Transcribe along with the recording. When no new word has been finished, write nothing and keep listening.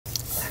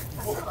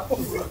こ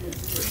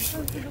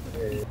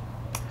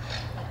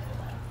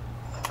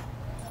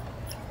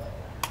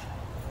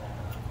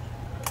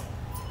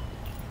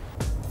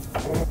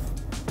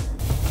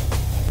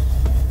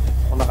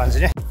んな感じ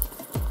ね。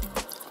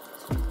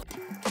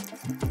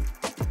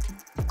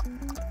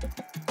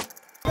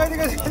でかいで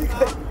かいでかいで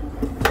かい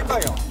でか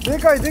いよ。で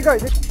かいでかい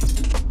でかい。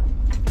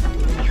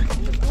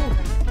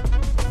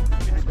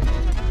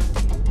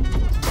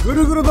ぐ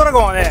るぐるドラ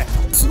ゴンはね、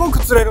すごく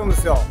釣れるんで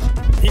すよ。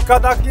イ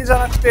カだけじゃ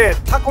なくて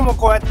タコも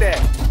こうやって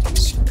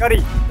しっか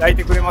り焼い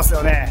てくれます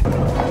よね。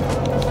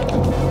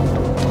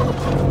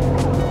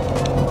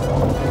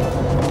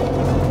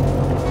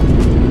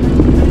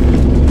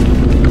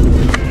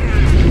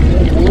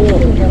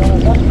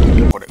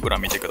これ裏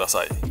見てくだ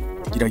さい。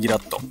ギラギラっ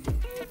と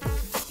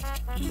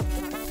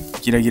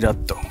ギラギラっ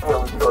と。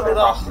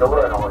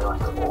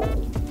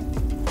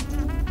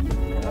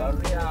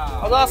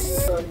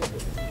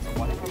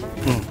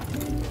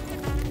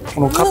こ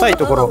の硬い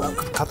ところをこう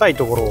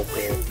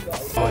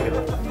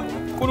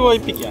これは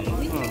一匹やんの。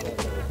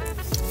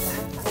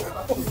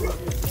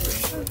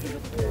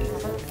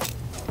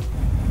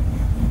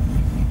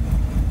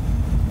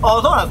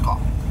あ、そうなんですか。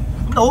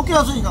大き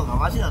なスイカが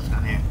マシなんです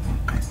かね。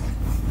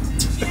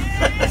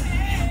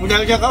むちゃ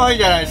くちゃ可愛い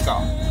じゃないですか。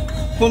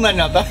こんなに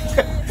なったら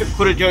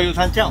これ女優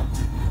さんちゃうん。ね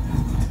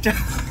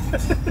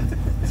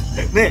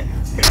え。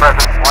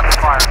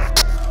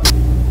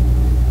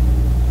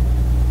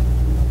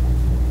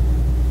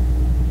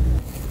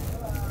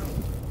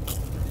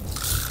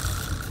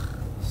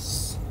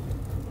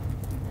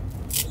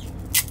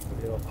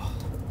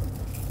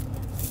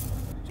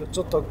ち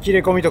ょっと切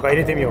れ込みとか入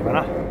れてみようか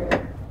な。こ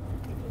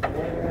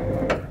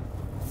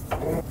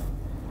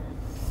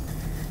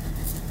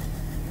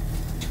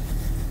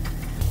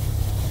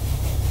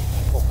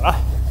うかな。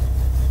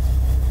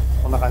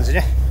こんな感じ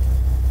ね。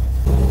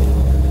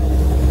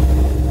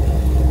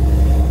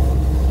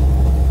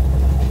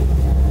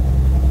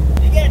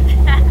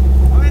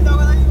おめでとう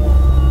ございま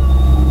す。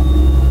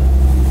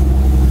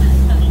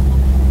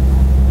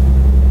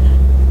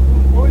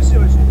美味しい美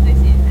味しい。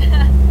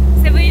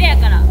セブン入れや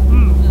から。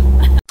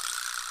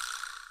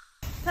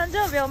誕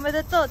生日おめ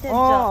でとう、店長。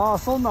ああ、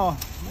そんな。もう、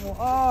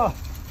あ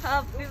あ。ハ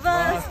ッピー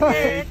バース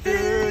デート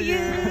ゥーユー。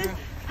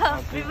ハ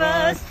ッピー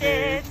バース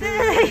デートゥ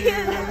ーユ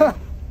ー。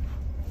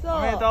そう。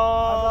おめでと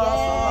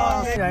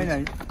あ。なにな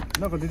に。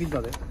なんか出てき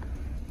たで。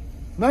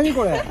なに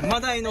これ。マ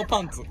ダイの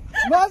パンツ。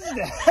マジ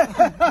で。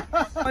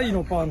タイ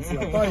のパンツ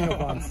や。タイの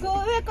パンツ。そ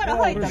う上から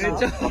入ったの。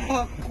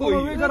こ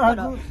の上から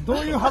履く。どう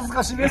いう恥ず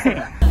かしいですか。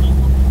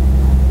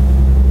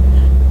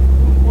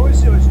美味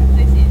しい美味しい。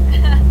美味しい。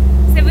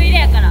セブン入れ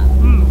やから。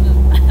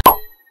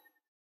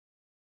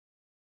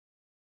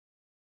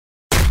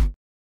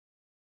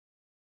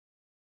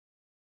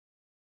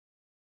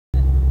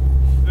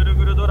ぐる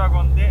ぐるドラ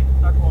ゴンで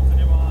タコを釣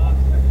りま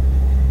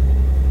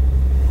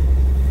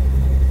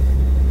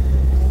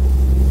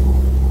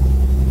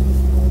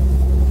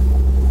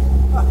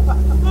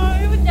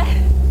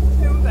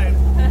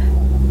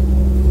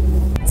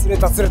す。釣れ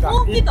た釣れた。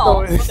もう来た。一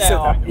頭目釣れ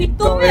た。一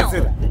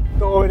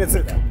頭目で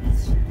釣れた。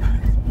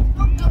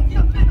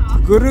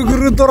ぐるぐ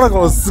るドラ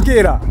ゴンすげ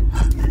えな。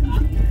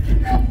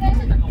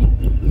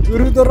ぐ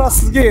るドラ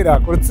すげえ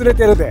な。これ釣れ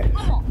てるで。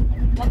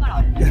わか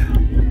らん。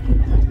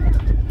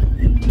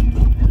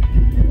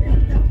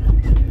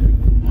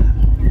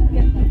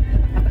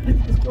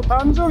今日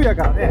誕生日や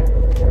からね。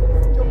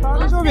今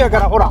日誕生日やか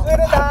らほら。釣れ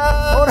たー。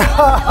ほら。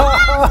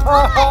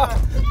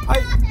はい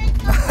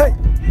はい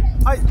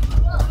はい。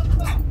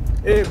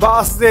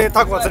バースデー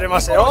タコが釣れま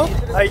したよ。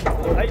はい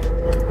はい。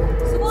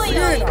すごい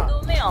やん、一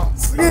頭目やん。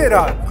すげえ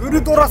な。グ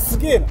ルドラす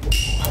げえな。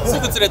す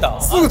ぐ釣れ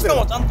た。すぐ釣れ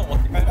た。しかもちゃんと持っ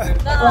て帰れる。は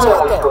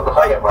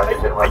いは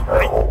い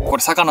はい。こ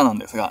れ魚なん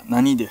ですが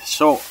何で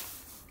しょう。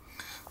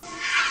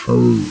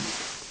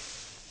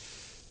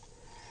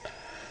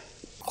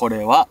こ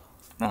れは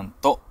なん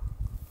と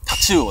タ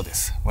チウオで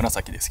す。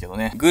紫ですけど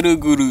ね。ぐる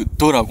ぐる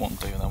ドラゴン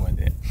という名前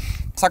で。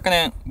昨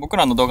年僕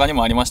らの動画に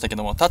もありましたけ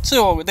ども、タチ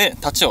ウオで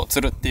タチを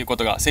釣るっていうこ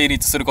とが成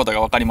立することが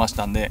分かりまし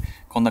たんで、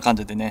こんな感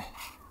じでね、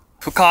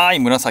深い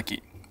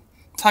紫。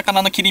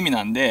魚の切り身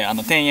なんで、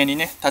天野に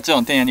ね、タチウオ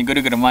の天野にぐ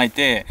るぐる巻い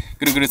て、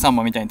ぐるぐるサン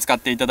マみたいに使っ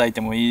ていただい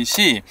てもいい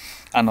し、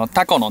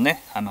タコの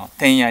ね、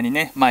天野に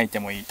ね、巻いて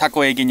もいい。タ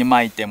コエギに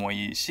巻いても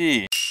いい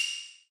し、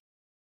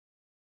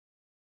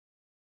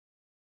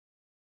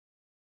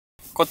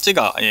こっち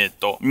が、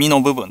身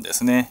の部分で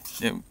すね。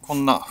で、こ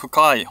んな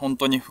深い、本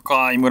当に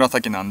深い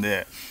紫なん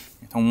で、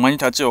ほんまに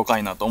タチウオか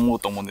いなと思う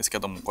と思うんですけ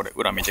ども、これ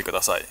裏見てく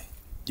ださい。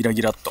ギラ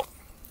ギラっと。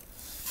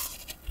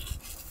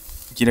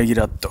ギラギ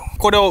ラっと。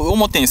これを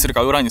表にする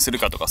か裏にする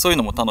かとか、そういう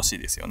のも楽しい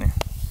ですよね。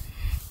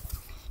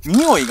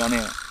匂いがね、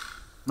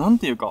なん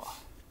ていうか、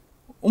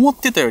思っ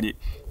てたより、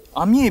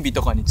網エビ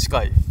とかに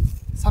近い。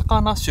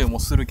魚臭も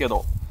するけ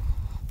ど、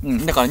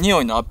だから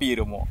匂いのアピー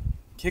ルも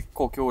結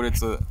構強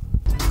烈。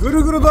ぐ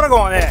るぐるドラゴ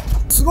ンはね、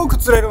すごく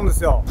釣れるんで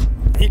すよ。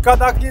イカ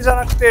だけじゃ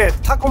なくて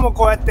タコも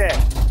こうやって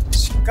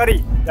しっか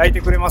り焼い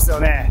てくれますよ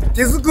ね。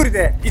手作り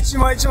で一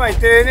枚一枚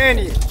丁寧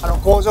に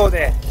工場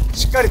で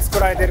しっかり作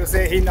られている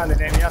製品なんで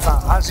ね、皆さ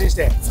ん安心し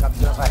て使って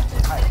ください。は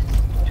い、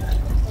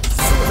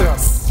すぐ釣れま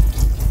す。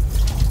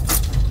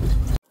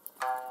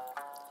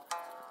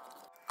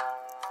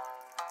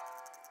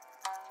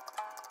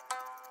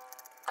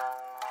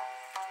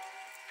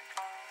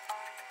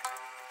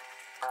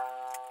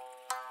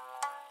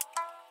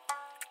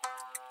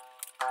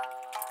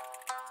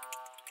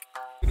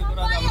ウルト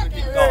ラダブル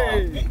ヒット。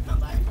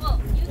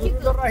ウル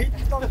トラヒ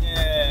ット。イ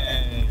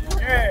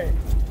エー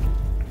イ。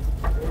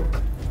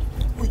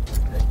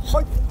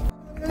はい。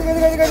でかい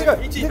でかいでかいでか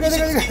い。でかいで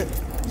かいでかい。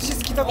石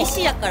好きタコ。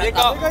石やから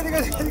か。でかいでか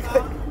いでかいでかい。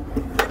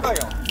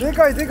で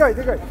かいでかい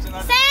でかい。船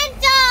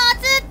長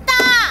釣っ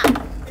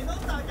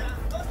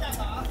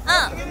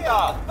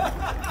た。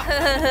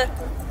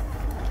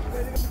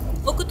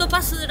オクト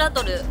パスラ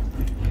トル。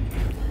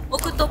オ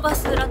クトパ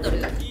スラトル。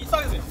いい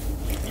サイズよ。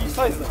いい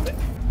サイズだって。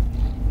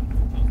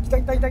来た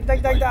来た来た来た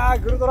来た来た。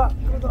グルドラ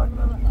グルドラグル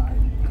ドラ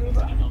グル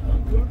ドラ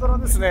グルドラ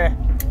ですね。やっ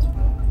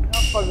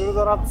ぱグル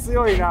ドラ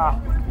強いな。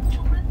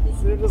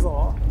釣れる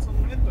ぞ。その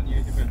ネットに入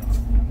れてくれた。よ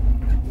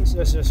し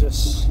よしよしよ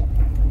し。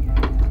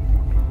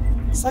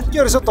さっき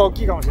よりちょっと大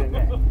きいかもしれん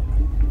ね。よ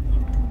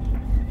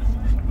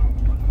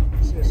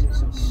しよしよ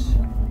しよし。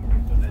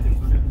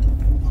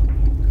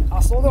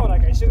あ、そうでもな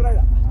いか、一緒ぐらい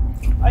だ。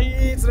は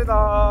い、釣れたー。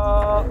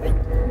は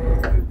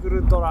い、グ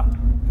ルドラ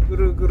ぐ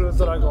るぐる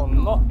ドラゴ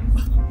ンの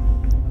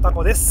タ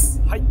コで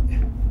す。はい。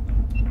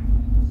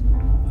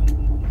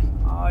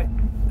は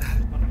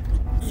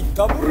い。いい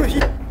ダブルヒ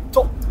ッ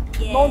ト。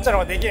のんちゃんの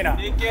方がでけえな。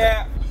でけ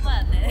え。ま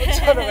あね。のん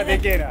ちゃんの方がで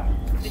けえな。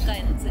でか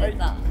いの釣れ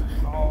た。はい、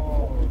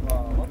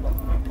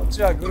こっ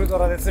ちはグルド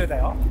ラで釣れた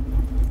よ。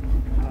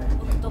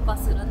オクトパ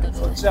スラトル。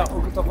こっちは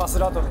オクトパス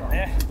ラトルだ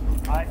ね。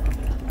はい。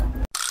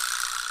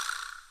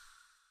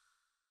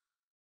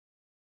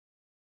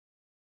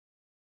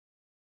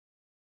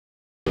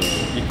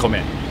1個目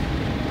ね。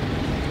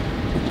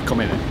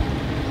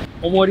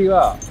重り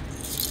を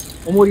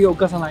浮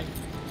かさない。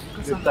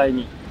絶対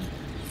に。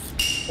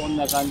こん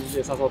な感じで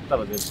誘った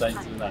ら絶対に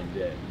釣れないん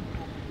で、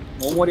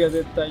重りは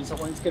絶対にそ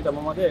こにつけた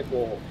ままで、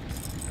こ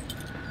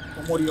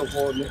う重りをこ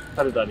うね、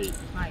垂れたり、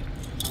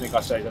寝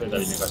かしたり垂れた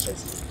り寝かしたり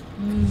する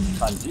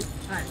感じ。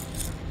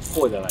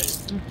こうじゃないで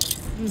す。こ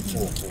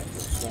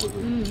ういうふ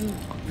うに。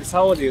で、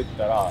竿で言っ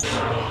たら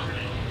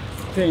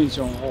テン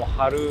ションを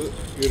張る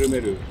緩め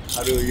るみ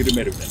たい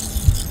な。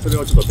それ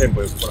をちょっとテン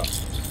ポよくほら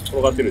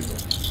転がってるでしょ。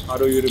張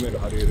る緩める。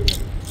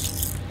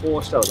こ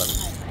うしたらダ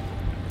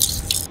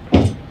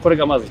メ。これ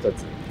がまず一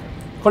つ。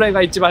これ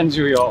が一番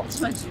重要。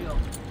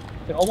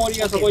で、重り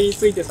がそこに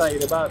ついてさえい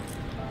れば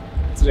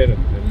釣れる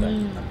んで絶対。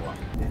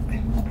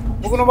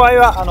僕の場合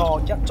は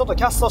ちょっと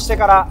キャストして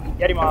から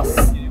やりま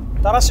す。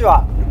たらし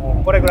はも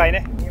うこれぐらい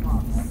ね。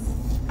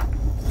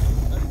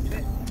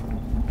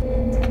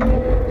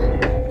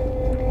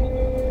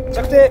着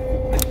底で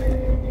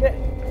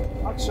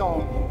アクショ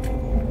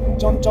ン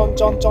ちょんちょん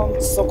ちょんちょ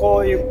ん、そこ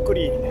をゆっく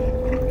り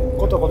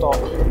コトコト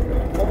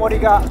重り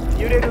が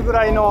揺れるぐ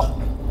らいの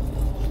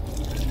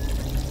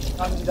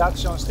感じでアク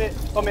ションして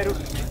止める。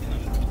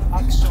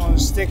アクション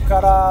して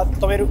から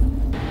止める。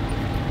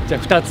じゃ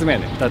あ2つ目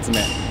ね。2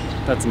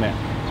つ目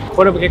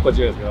これも結構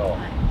重要ですけど、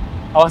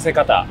合わせ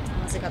方。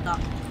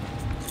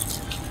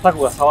タ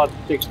コが触っ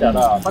てきた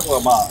ら、タコ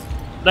がまあ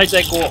大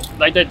体っ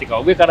ていうか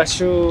上から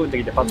シューって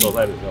きてパッと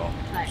押さえるでしょ。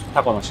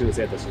タコの習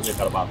性として上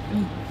からバーって、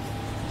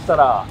そした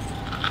ら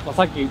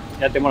さっき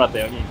やってもらった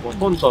ようにこう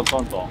トントン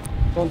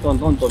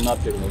なっ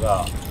てるの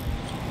が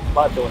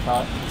バーって押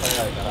さえ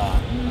られたら、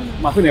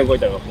まあ船動い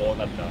たらこう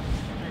なったら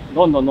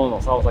どんど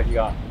ん竿先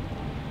が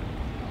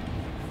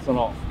そ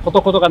のコ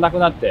トコトがなく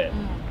なって、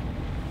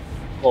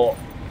こ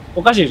う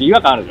おかしいでしょ。違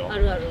和感あるでしょ。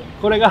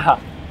これが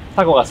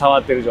タコが触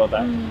ってる状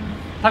態。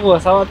タコが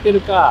触って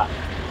るか、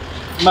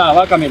まあ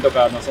ワカメと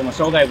かのその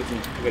障害物に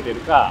引っ掛けて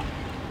るか、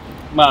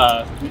ま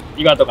あ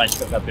岩とかに引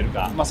っかかってる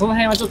か、まあその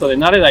辺はちょっとね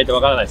慣れないと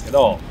わからないですけ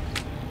ど、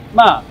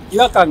まあ違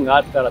和感が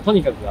あったらと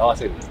にかく合わ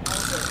せる。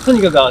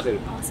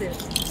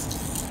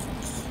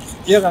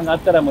違和感があっ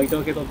たらもう糸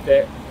受け取っ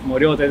てもう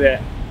両手で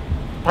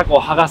タコ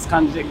を剥がす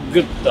感じでグ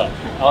ッと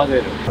合わせ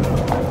る。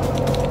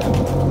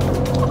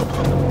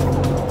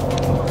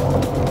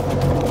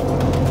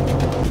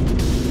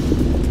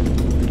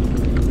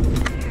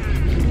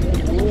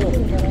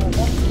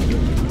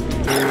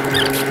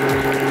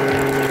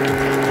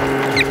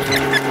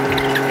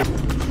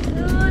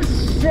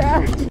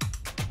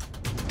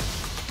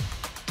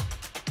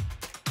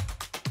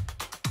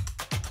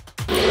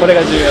これ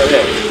が重要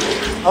で、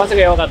合わせ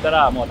が弱かった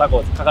らもうタ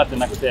コかかって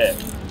なくて、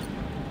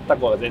タ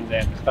コが全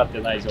然かかって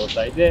ない状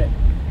態で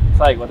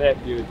最後で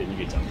ビューって逃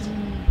げちゃうんですよ。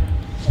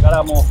だか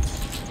らも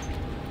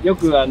うよ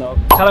く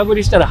空振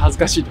りしたら恥ず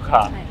かしいと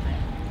か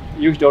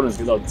言う人おるんです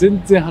けど、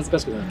全然恥ずか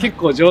しくない。結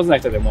構上手な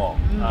人でも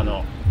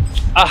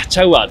あ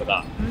ちゃうわと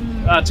か、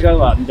あ違う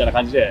わみたいな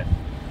感じで、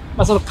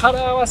まあその空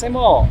合わせ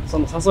もそ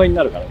の誘いに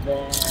なるからね、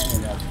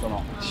そ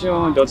のシュ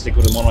ーンって落ちて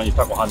くるものに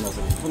タコ反応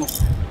する。その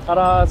空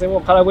合わせ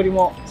も空振り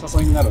も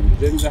誘いになるん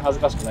で全然恥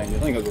ずかしくないんで、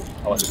とにかく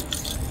合わせる。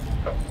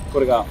こ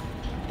れが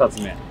2つ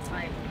目。はい。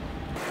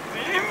ビ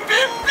ンビンビン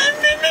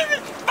ビ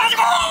ンビンバ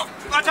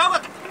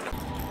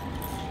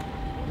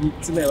3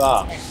つ目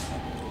は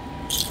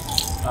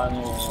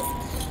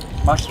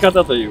巻き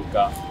方という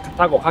か、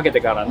タコかけて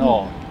から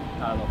の、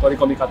取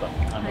り込み方、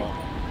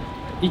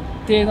一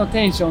定の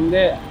テンション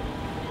で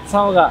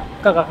竿が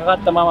負荷がかかっ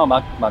たま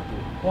ま巻く。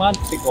ふわって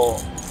こ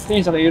うテ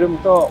ンションが緩む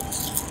と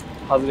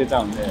外れちゃ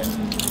うんで、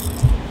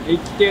一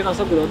定の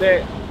速度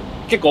で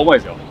結構重い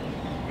ですよ。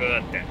グ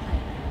ーっ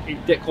ていっ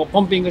てこう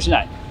ポンピングし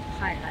ない。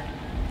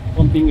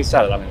ポンピングし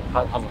たらダメ。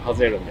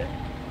外れるんで。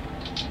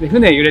で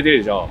船揺れてる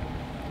でしょ。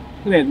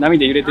船波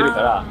で揺れてる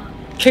から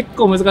結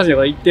構難しいよ。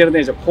これ一定の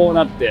テンションこう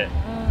なって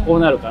こう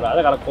なるから、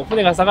だからこう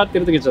船が下がって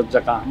る時にちょっと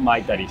若干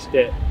巻いたりし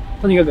て、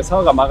とにかく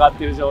竿が曲がっ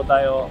ている状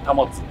態を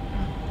保つ。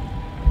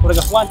これ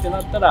が不安定に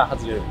なったら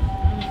外れる。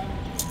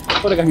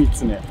これが3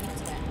つ目。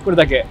これ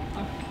だけ。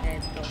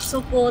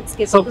底をつ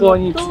けとくのと、思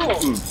いっ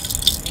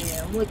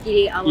き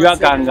り合わせる。違和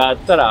感があっ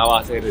たら合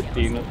わせるっ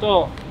ていうの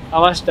と、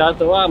合わした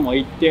後はもう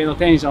一定の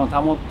テンションを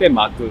保って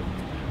巻く。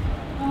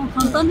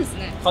簡単です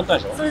ね。簡単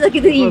でしょ。それだ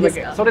けでいいんです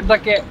か。それだ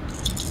け。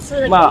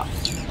まあ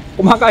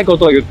細かいこ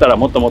とを言ったら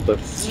もっともっと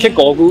結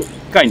構奥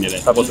深いんで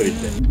ね、タコ釣りっ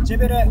て。チェ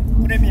ベレ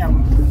プレミア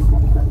ム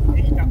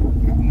エギタ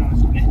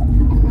170ね。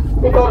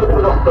リー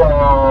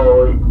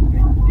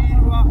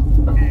ルは、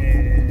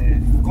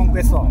コンク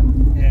エスト、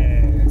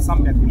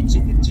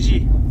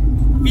301HG。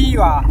B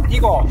は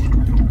2号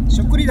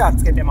ショックリーダー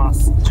つけてま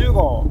す。10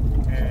号、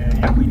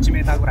約1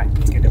メーターぐらい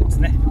つけてます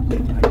ね。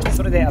はい、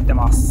それでやって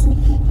ます。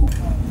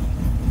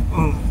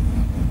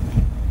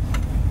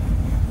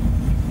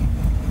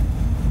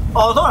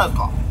あ、そうなんです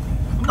か。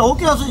大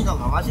きなスイカ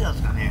がマシなんで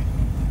すかね。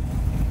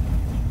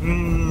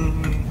今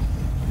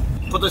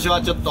年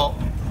はちょっと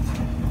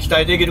期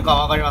待できるか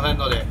わかりません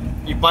ので、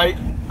いっぱい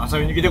遊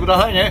びに来てくだ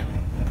さいね。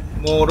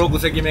もう6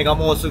隻目が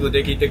もうすぐ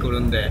できてくる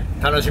んで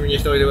楽しみに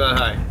しておいてくだ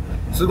さい。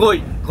すご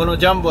いこの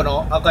ジャンボ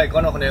の赤い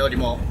この船より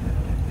も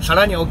さ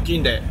らに大きい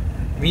んで、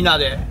みんな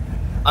で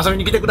遊び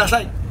に来てくださ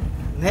い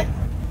ね。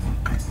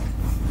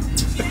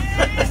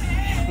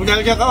むちゃ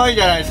くちゃ可愛い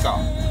じゃないですか。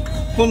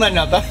こんなに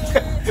なったら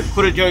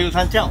これ女優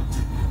さんちゃうん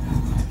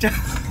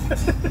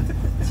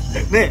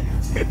ね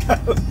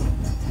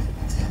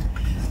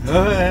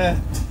え、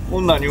こ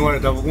んなに言われ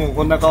たら僕も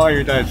こんな可愛い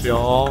みたいです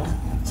よ。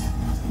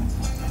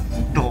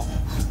どう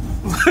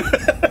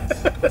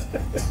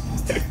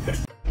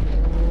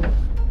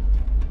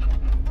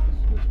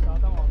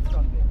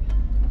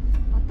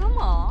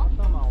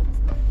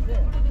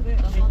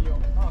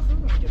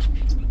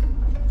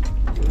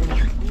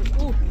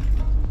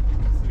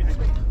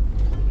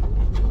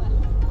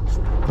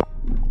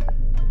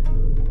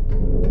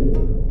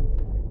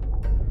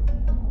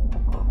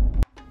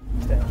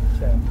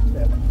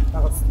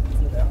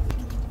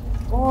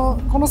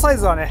このサイ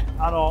ズはね、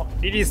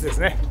リリースです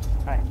ね。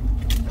はい、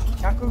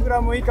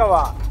100g 以下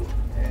は、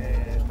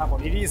タコ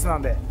リリースな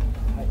んで、はい、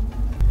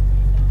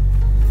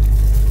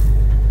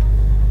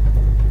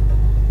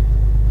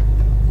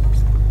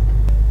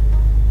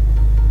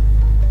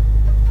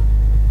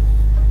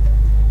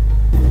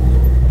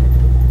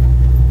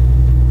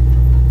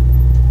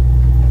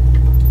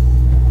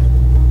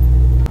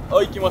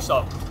はい、来ました。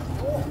お、来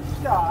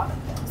た。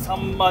サ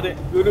ンマで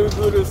ぐる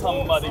ぐるサ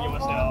ンマできま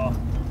したよ。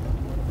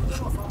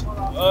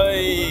は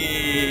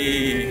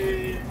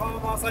い、まあ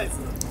まあサイズ。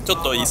ちょ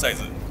っといいサイ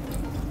ズ。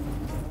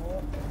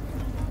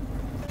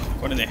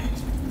これね、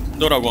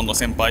ドラゴンの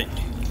先輩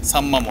サ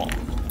ンマも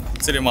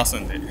釣れます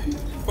んで、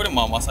これ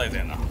まあまあサイズ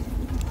やな。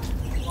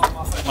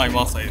まあ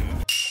まあサイズ。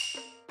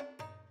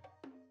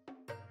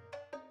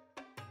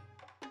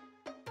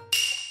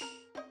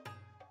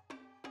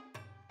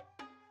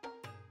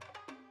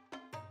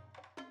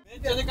め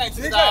っちゃでかい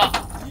釣れた。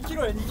2キ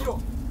ロや2キロ。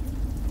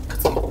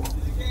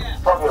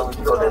3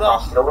キロで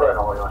何キロぐらい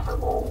登りました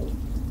か。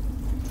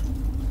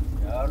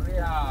やる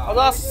やん。あ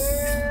ざっ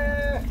す。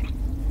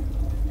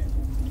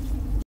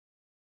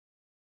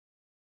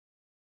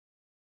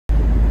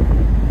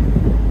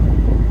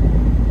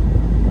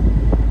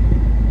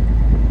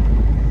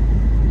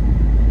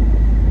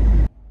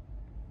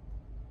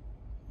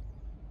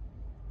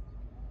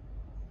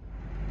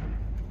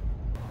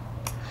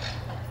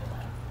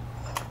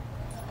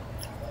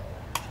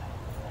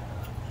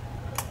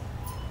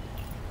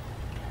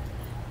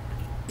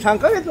3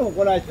ヶ月も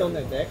こないしとん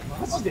ねんで。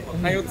マジで。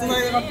はよつな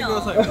いで待ってく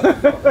ださいよ。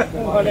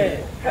あ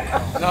れ。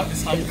なんで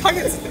3ヶ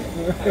月って。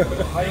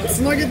はよ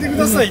つなげてく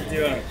ださいって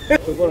言わない。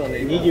そこのね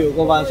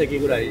25番席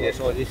ぐらいで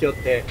掃除しよっ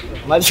て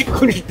マジッ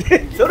クにし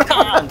てそれ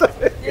は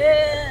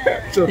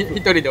一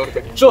人でおると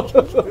きに。そう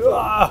そうそう。う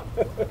わ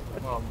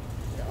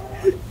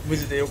無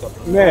事でよかった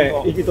です。ねえ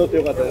生きとって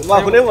よかったです。ま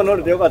あ船も乗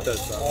れてよかったで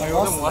すわ。で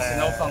も足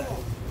直さんと。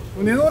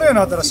船乗るように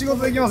なったら仕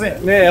事できませ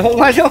ん。ねえほん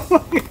まにほん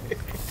まに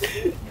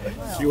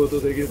仕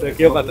事できるだ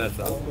けよかったです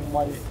わ。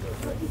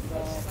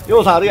よ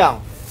うさんあるやん。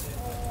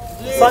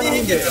3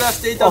人で釣ら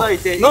せていただい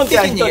て、のんち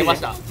ゃん一匹逃げまし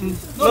た。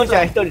のんち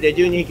ゃん一人で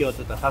12匹を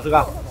釣った。さす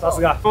が。さ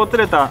すが。こう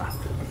釣れた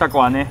タコ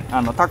はね、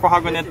タコ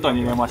ハグネット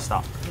に入れまし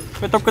た。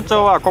で特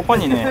徴はここ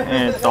に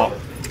ね、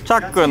チャ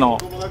ックの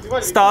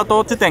スター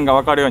ト地点が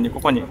分かるようにこ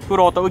こにフ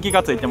ロート浮き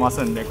がついてま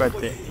すんで、こうやっ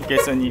ていけ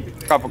すに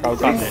プカプカ浮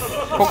かんで、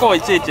ここを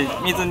いちいち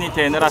水に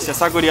手濡らして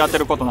探り当て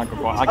ることなく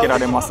こう開けら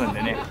れますん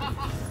でね、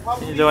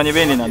非常に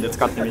便利なんで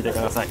使ってみてく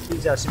ださい。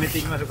じゃあ締めて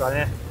いきましょうか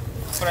ね。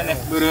これね、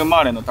ブルーマ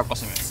ーレのタコ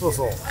締め、そう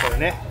そう、これ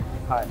ね。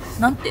はい。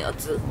なんてや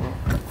つ？も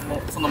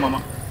うそのま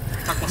ま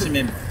タコ締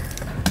め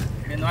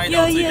目のい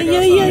やい間をついてくだ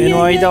さい。やいやいやいや。目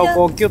の間を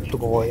こうキュッと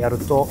こうやる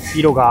と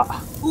色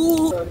が、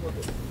おお。そ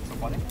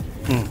こね、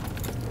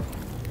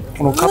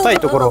この硬い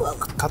ところをこ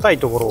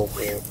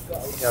うや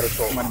る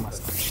と決まりま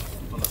した。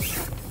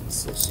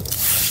そうそう。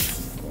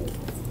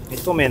目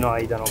と目の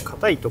間の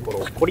硬いところ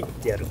をコリっ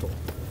てやると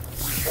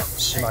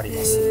締まり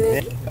ますんでね。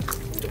やる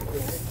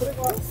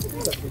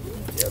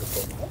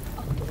と。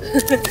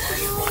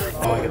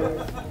甘いけど。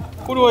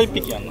これは1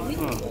匹やんの。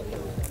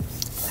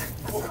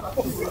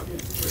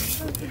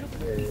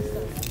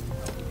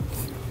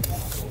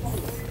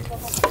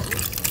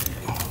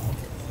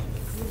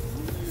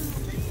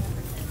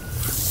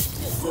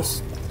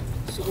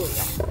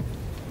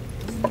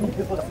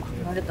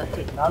慣れた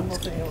手。何の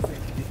専用性。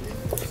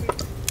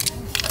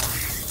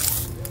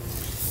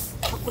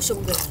タコ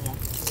食材や。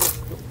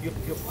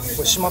こ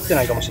れ閉まって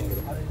ないかもしれんけ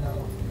ど。こ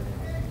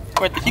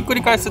うやってひっく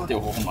り返すっていう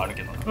方法もある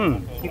けど、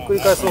ひっくり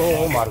返す方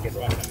法もあるけ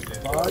ど。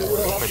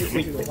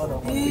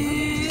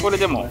これ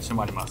でも閉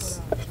まりま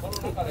す。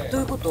ど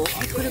ういうこと？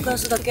ひっくり返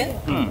すだけ？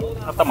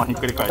頭ひっ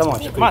くり返す。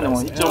まあで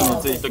も一応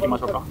目ついときま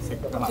しょうか。せっ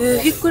かくなんで。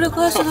ひっくり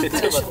返すだけ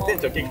でしょ。店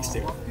長怪我して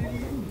る。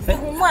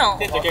ほんまやん。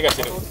店長怪我し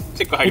てる。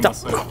チェック入りま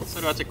す。そ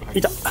れはチェック入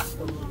ります。いた。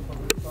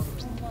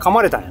噛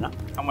まれたんやな。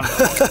頑張れ。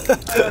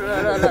あ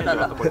らららら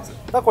ら。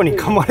タコに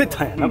噛まれ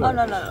たんやな。あ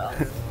ららら。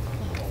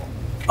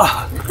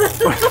あ、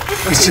こ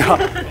んにちは。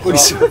こんに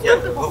ちは。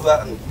僕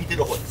は見て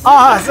る方です。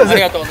ああ、すみません。あ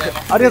りがとうござい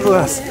ます。ありがとうござ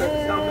います。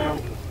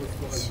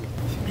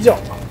以上。お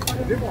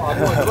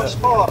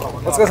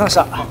疲れ様でし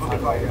た。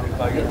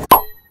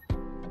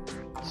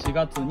4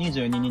月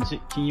22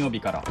日金曜日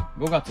から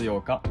5月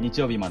8日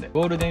日曜日まで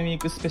ゴールデンウィー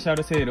クスペシャ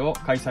ルセールを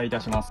開催いた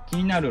します。気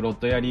になるロッ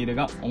ドやリール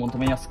がお求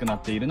めやすくな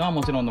っているのは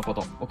もちろんのこ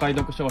と、お買い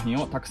得商品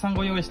をたくさん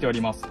ご用意してお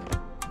ります。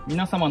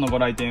皆様のご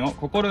来店を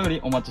心より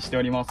お待ちして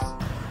おります。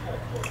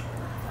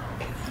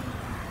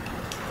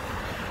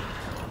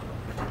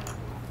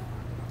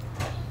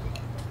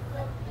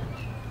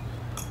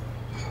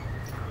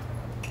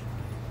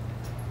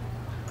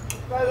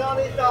お疲れ様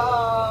でし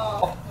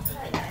た。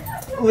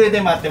上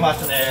で待ってま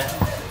すね。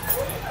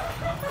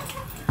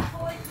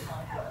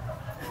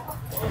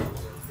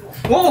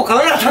もうカ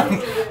メラさん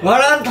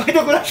笑わんといて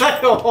くださ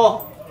い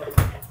よ。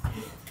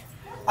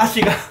足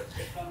が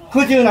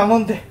不自由なも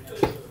んで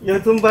四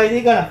つん這いで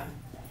いいかな。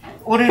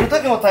折れる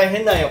時も大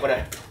変なんよこ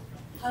れ。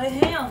大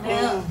変やね。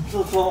そ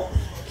うそ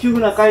う、急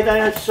な階段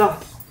やしさ。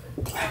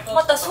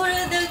またそれ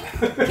で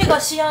怪我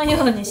しやんよ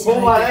うにしない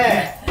と。ほんま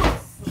ね、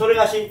それ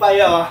が心配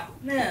やわ。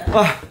ね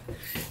あ、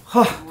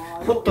は、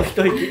ほっと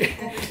一息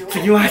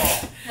つきま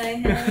す。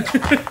大変。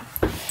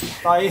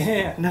大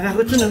変や。長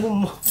靴脱ぐ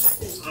んも。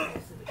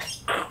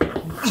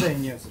めっちゃいい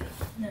匂いする。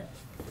ね。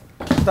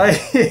大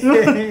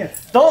変や。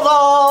どうぞ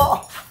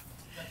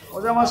お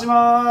邪魔し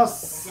ま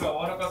す。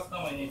笑かす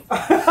ために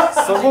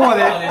そこま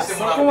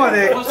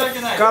で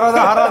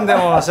体はらんで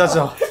も社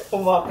長。ほ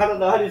んま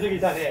体張りすぎ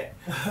たね。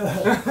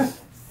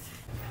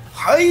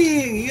は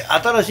い、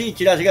新しい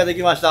チラシがで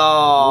きました。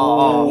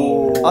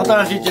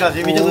新しいチラ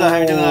シ見てくださ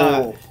い、見てくださ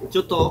い。ち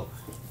ょっと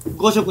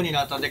5色に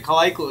なったんで可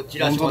愛くチ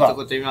ラシも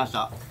作ってみまし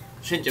た。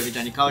船長み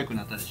たいに可愛く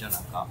なったでしょ、な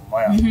んか。ほん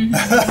まや。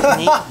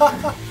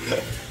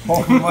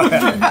ほんま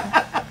や。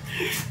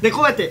で、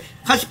こうやって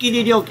貸し切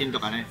り料金と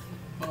かね、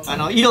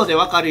色で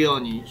分かるよ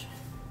うに、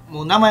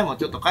もう名前も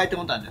ちょっと変えて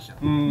もらったんですよ。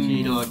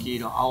黄色は黄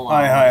色、青は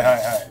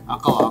青、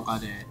赤は赤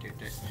でって言っ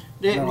て。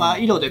で、まあ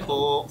色で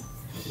こう、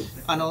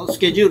ス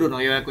ケジュール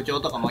の予約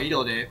帳とかも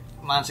色で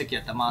満席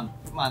やったら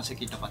満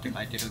席とかって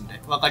書いてるん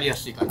で分かりや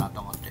すいかな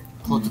と思って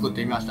こう作っ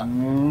てみました。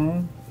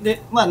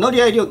で、まあ乗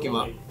り合い料金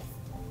はい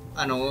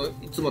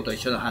つもと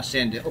一緒の8000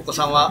円で、お子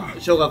さんは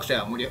小学生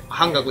は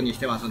半額にし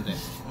てますんで、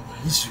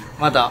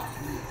また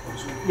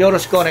よろ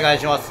しくお願い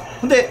します。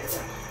で、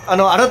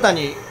新た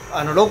に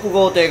6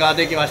号艇が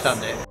できました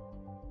んで、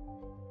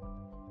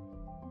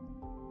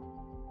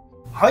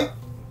はい、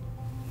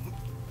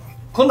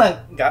こんな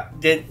んが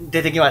出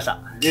てきました。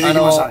出てき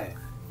ましたね。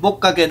ぼっ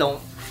かけ丼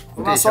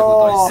定食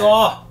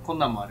とこん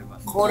なんもありま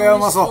す。これはう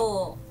ま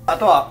そう。あ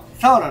とは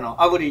サワラの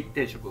炙り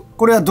定食。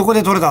これはどこ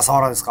で取れたサ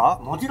ワラですか？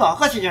もちろん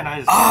明石じゃない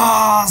ですか。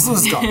ああ、そう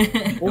ですか。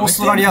オース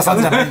トラリア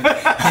産じゃない。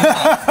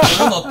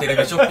乗って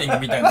るショッピング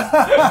みたいな。やめて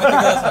く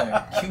だ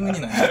さい。急に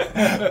なんか。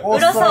オー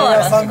ストラリ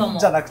ア産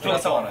じゃなくて。裏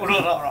サワラ。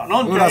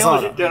のんちゃんよう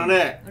知ってる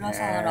ね。裏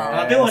サワ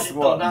ラ。でも知っ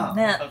とるな。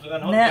ね。さすが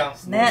のんちゃ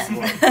ん。ね。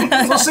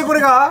そしてこ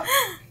れが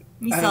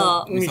味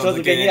噌。味噌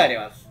漬けになり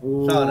ます。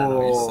サワラの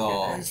味噌漬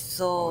け。美味し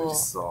そう。美味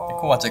しそう。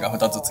小鉢が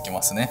2つつき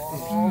ますね。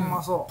う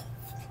まそう。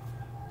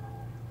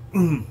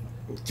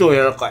超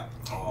柔らかい。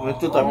めっち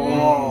ゃ食べる。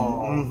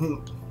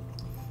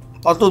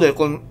あとで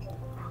この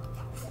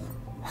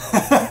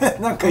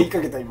なんか言いか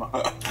けた今。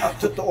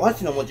ちょっとお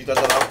箸の持ち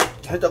方が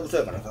下手くそ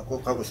やからさ、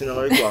こう隠しな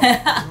がら行くわ。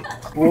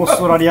オース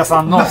トラリア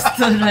産の美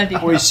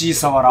味しい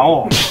サワラ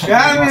を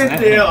やめ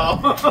てよ。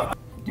わ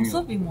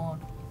さびもあ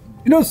る。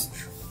いきます。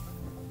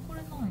こ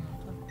れなんや。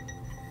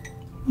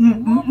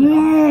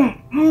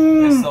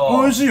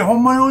美味しい、ほ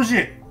んまに美味し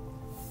い。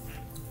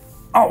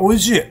あ、美味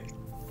しい。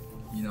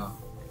いいな。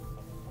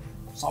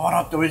サワ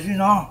ラって美味しい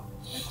な。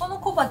この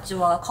小鉢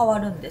は変わ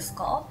るんです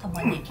か？た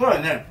まに。そうや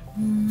ね。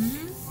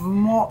う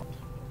まっ。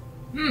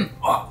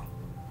あ、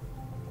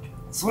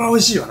それは美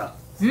味しいよな。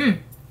上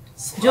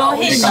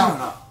品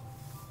な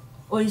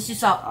美味し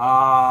さ。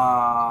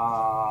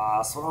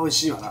それは美味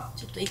しいよな。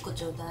ちょっと一個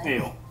ちょうだい。ええ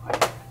よ。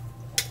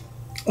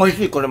美味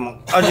しい、これも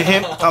味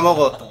変、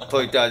卵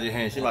溶いて味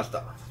変しまし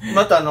た。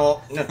またね、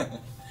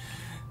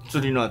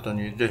釣りの後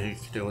にぜ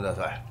ひ来てくだ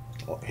さい。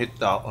減っ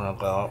たお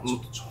腹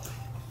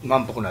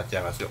満腹になっち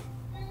ゃいますよ。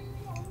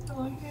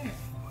もう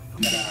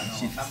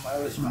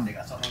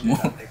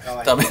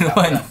食べる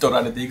前に取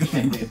られていく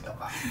ねんけど。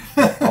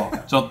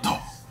ちょっ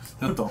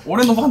と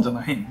俺の番じゃ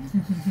ないね。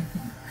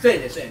そうや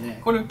ね、そうやね。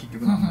これ結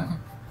局なんだよ。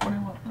これ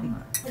はなんだ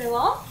よ。これ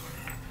は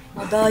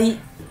マダイ。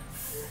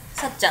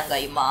さっちゃんが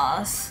い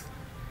ます。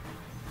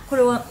こ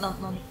れは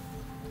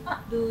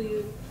どう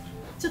いう。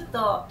ちょっ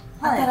と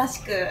新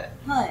しく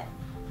はい。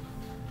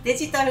デ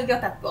ジタル魚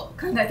拓を考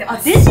えてあ、ま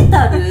す。デジ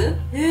タル？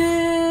へ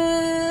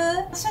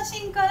え。写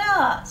真か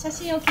ら写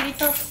真を切り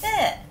取って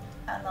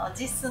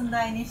実寸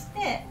大にし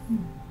て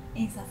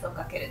印刷を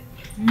かける。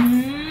フ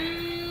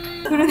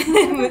ルネ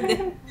ーム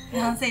で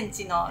何セン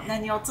チの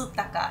何を釣っ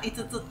たかい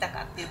つ釣った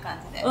かっていう感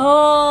じで。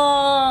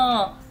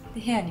ああ。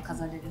で部屋に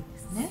飾れるんで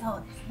すね。そ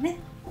うですね。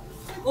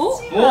お、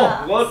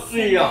ごっつ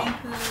いやん。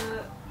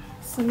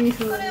墨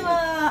風。これ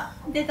は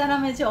デタラ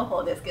メ情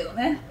報ですけど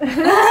ね。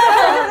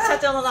社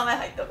長の名前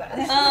入っとるから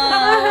ね。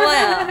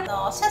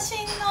写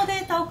真のデ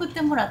ータを送っ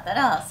てもらった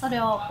ら、それ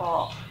を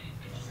こ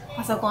う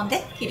パソコン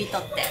で切り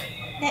取って、で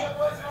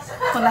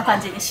こんな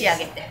感じに仕上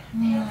げて、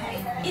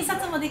印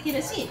刷もでき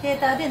るし、デー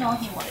タで納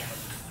品もできる。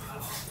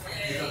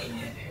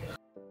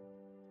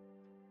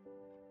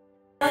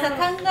まだ考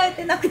え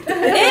てなくて。そう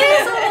な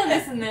ん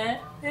ですね。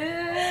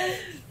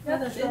ま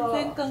だ全然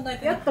考え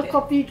てやっとなくて。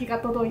コピー機が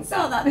届い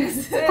た。そうなんで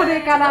す。こ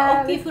れか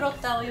ら大きいフロッ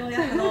ターをようや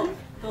く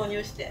導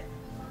入して。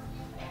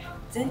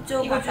全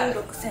長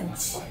56セン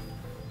チ。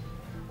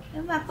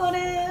まあこれ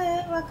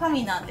は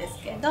紙なんです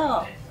けど、ち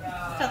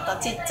ょっ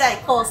とちっちゃい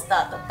コースタ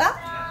ーとか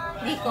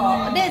にこ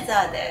うレー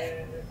ザー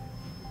で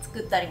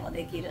作ったりも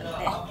できるの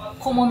で、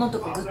小物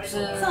とかグッ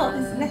ズ。そう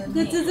ですね。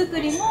グッズ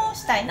作りも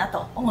したいな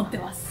と思って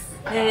ます。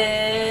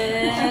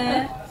へえ。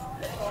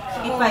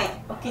いっぱい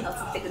大きいの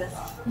釣ってくださ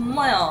い。ほん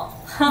まや。は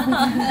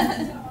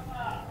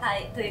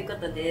い、というこ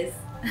とです。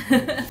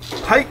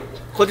はい、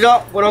こち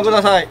らご覧く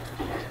ださい。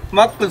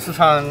マックス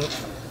さん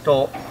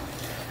と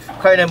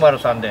海蓮丸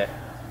さんで、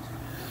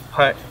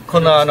はい、こ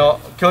の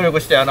協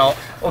力して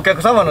お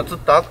客様の釣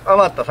った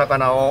余った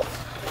魚を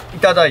い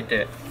ただい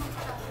て、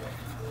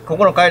こ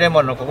この海蓮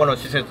丸のここの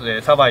施設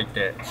でさばい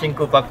て真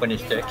空パックに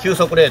して急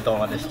速冷凍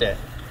までして、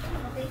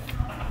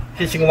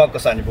フィッシングマック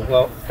スさんに僕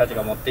たち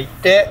が持って行っ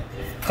て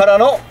から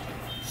の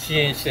支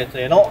援施設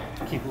への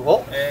寄付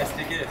を、素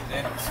敵です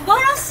ね。素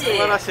晴らしい。素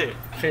晴らしい。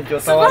船長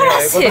様にはこ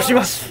とし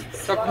ます。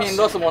食品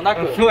ロスもな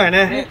く、そうや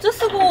めっね。ちゃ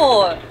す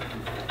ごい。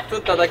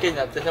釣っただけに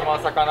なってしま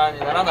う魚に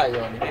ならない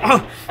ようにね。あ、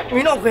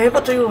みのくええ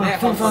こと言うわ。ね、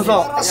そうそうそう。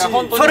いや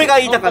本当にそれが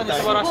言いたかった。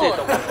本当に素晴らしい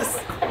と思いま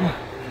す。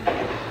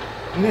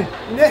ね。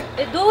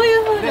どうい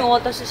う風にお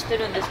渡しして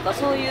るんですか？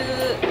そういう。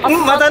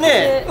まだ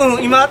ね、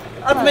今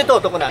集めと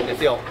うとこなんで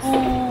すよ。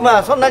ま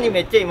あそんなに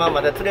めっちゃ今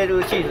まだ釣れ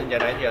るシーズンじゃ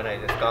ないで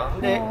すか。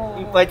で、い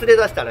っぱい釣れ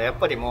出したらやっ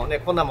ぱりもうね、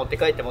こんなん持って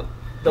帰っても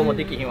どうも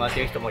できひんわって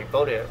いう人もいっぱ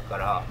いおるか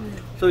ら、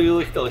そうい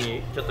う人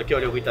にちょっと協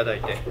力いただ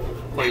いて、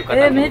こういう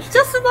形めっち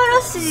ゃ素晴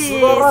らしい。す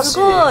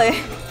ごい。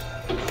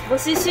母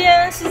子支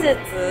援施設？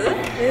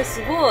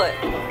すごい。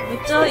めっ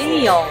ちゃ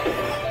いいやん。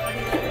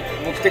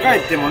持って帰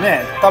っても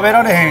ね、食べ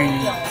られへん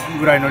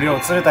ぐらいの量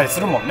釣れたりす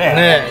るもんね。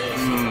ね。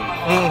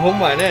ほん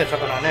まやね、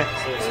魚ね。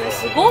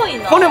すごい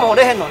な。骨も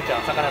折れへんのんちゃ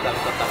う、魚食べと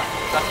ったら。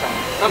確かに。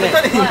食べ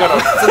たらいいから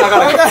繋が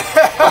らない。ほ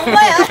ん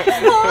まや。ほ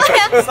んま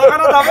や。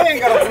魚食べへ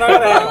んから繋が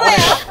れへん。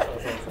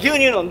牛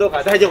乳飲んどうか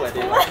ら大丈夫や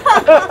で。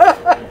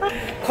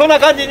こんな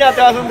感じになっ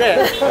てますんで。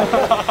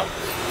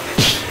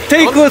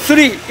テイク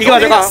3いきま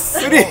しょうか。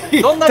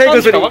どんな感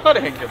じか分か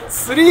れへんけど。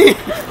3。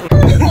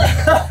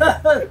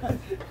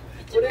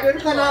これ出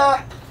るかな。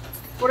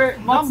これ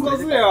マンボウ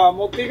ズエは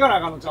持っていかな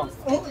あかんのちゃうんです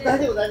か。大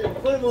丈夫。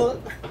これも。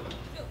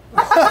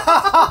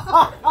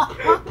な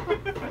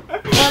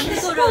んで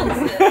それをで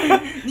すね。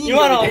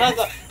今のなん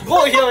か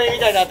郷ひろみみ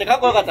たいになってかっ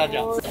こよかったんじ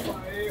ゃん。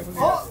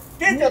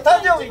店長誕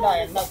生日なん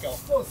やんな今日。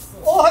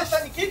大橋さ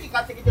んにケーキ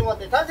買ってきてもらっ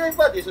て誕生日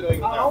パーティーするよ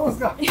今から。そうです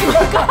か。大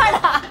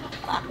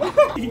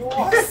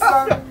橋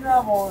さん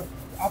がもう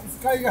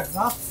扱いが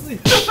雑い。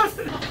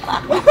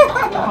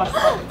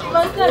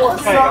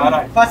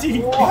パチ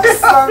リ。大橋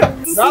さん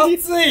雑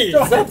い。すごい。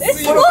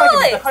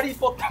ハリー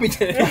ポッターみ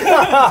たいな。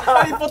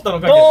ハリーポッター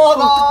の鍵。どうぞ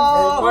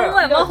ほん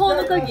まや、魔法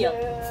の鍵や。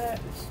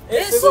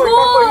すごい。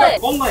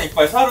こんなんいっ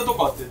ぱい触ると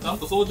こあってちゃん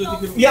と操縦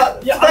できる。いや、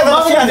使い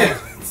方知らねん。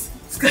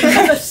使い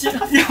方知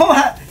らん。いや、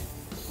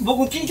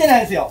僕聞いてな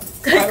いんですよ。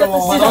使い方知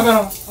ら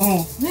ん。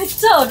めっ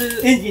ちゃあ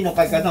る。エンジンの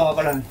書き方わ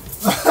からない。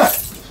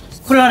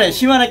これはね、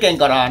島根県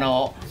から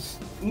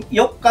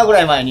4日ぐ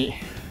らい前に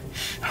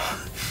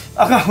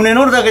船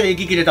乗るだけで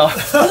息切れたわ。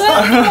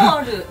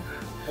ある。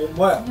ほん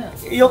まや。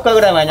4日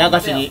ぐらい前に明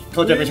石に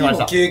到着しまし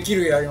た。軽気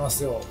類ありま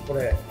すよ。こ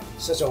れ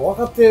社長分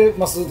かって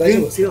ます？大丈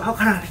夫ですか？分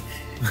からない。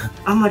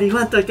あんまり言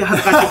わんといて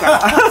恥ずかしいから。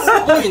す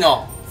ごい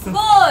な。すごい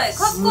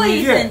かっこ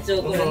いい船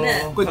長これ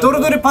ね。これどれ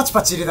どれパチ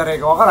パチ入れたらいい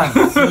か分から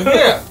ない。すげ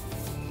え。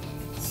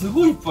す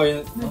ごいいっぱい。め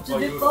っちゃ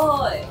で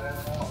かい。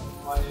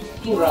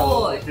クーラー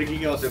も適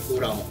業性ク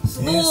ーラーも。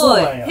すご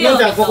い。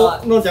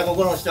のんちゃんこ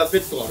この下ベ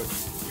ッドがある。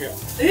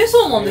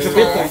そうなんですか。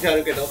ベッドにしてあ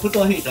るけど布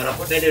団引いたら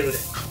寝れるで。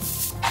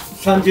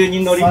30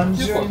人乗り。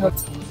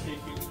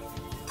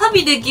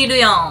旅できる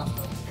やん。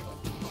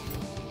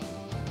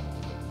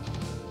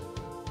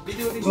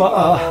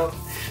まあ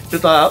ちょ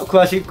っと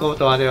詳しいこ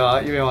とまで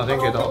は言えませ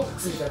んけど、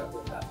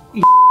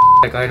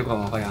買えるか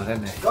もわかりませ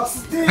んね。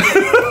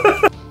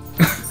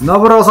ナ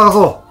ブラを探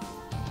そ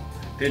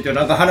店長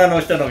なんか鼻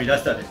の下伸び出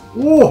したで。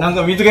う。おお。なん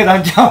か見つけた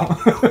んちゃう。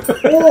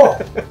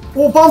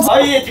おおパンツ。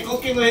IH ク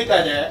ッキングヘッダ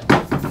ーで。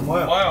ほんま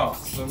や。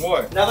すご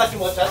い。流し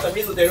もちゃんと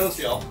水出るん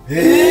すよ。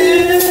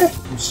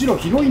後ろ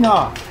広い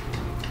な。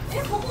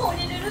ここ降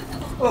りれるって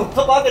こと？うん、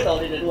そこ開けたら降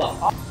りれる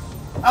わ。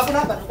危なかった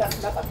らなかった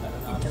らな。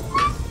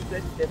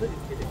手振り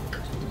つけて。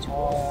す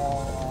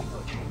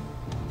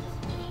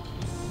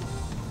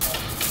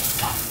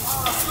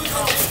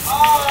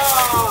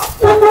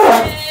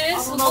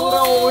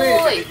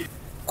ごい。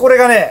これ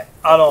がね、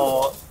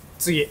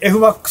次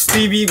FMAX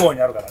TV 号に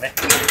なるからね。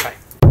はい。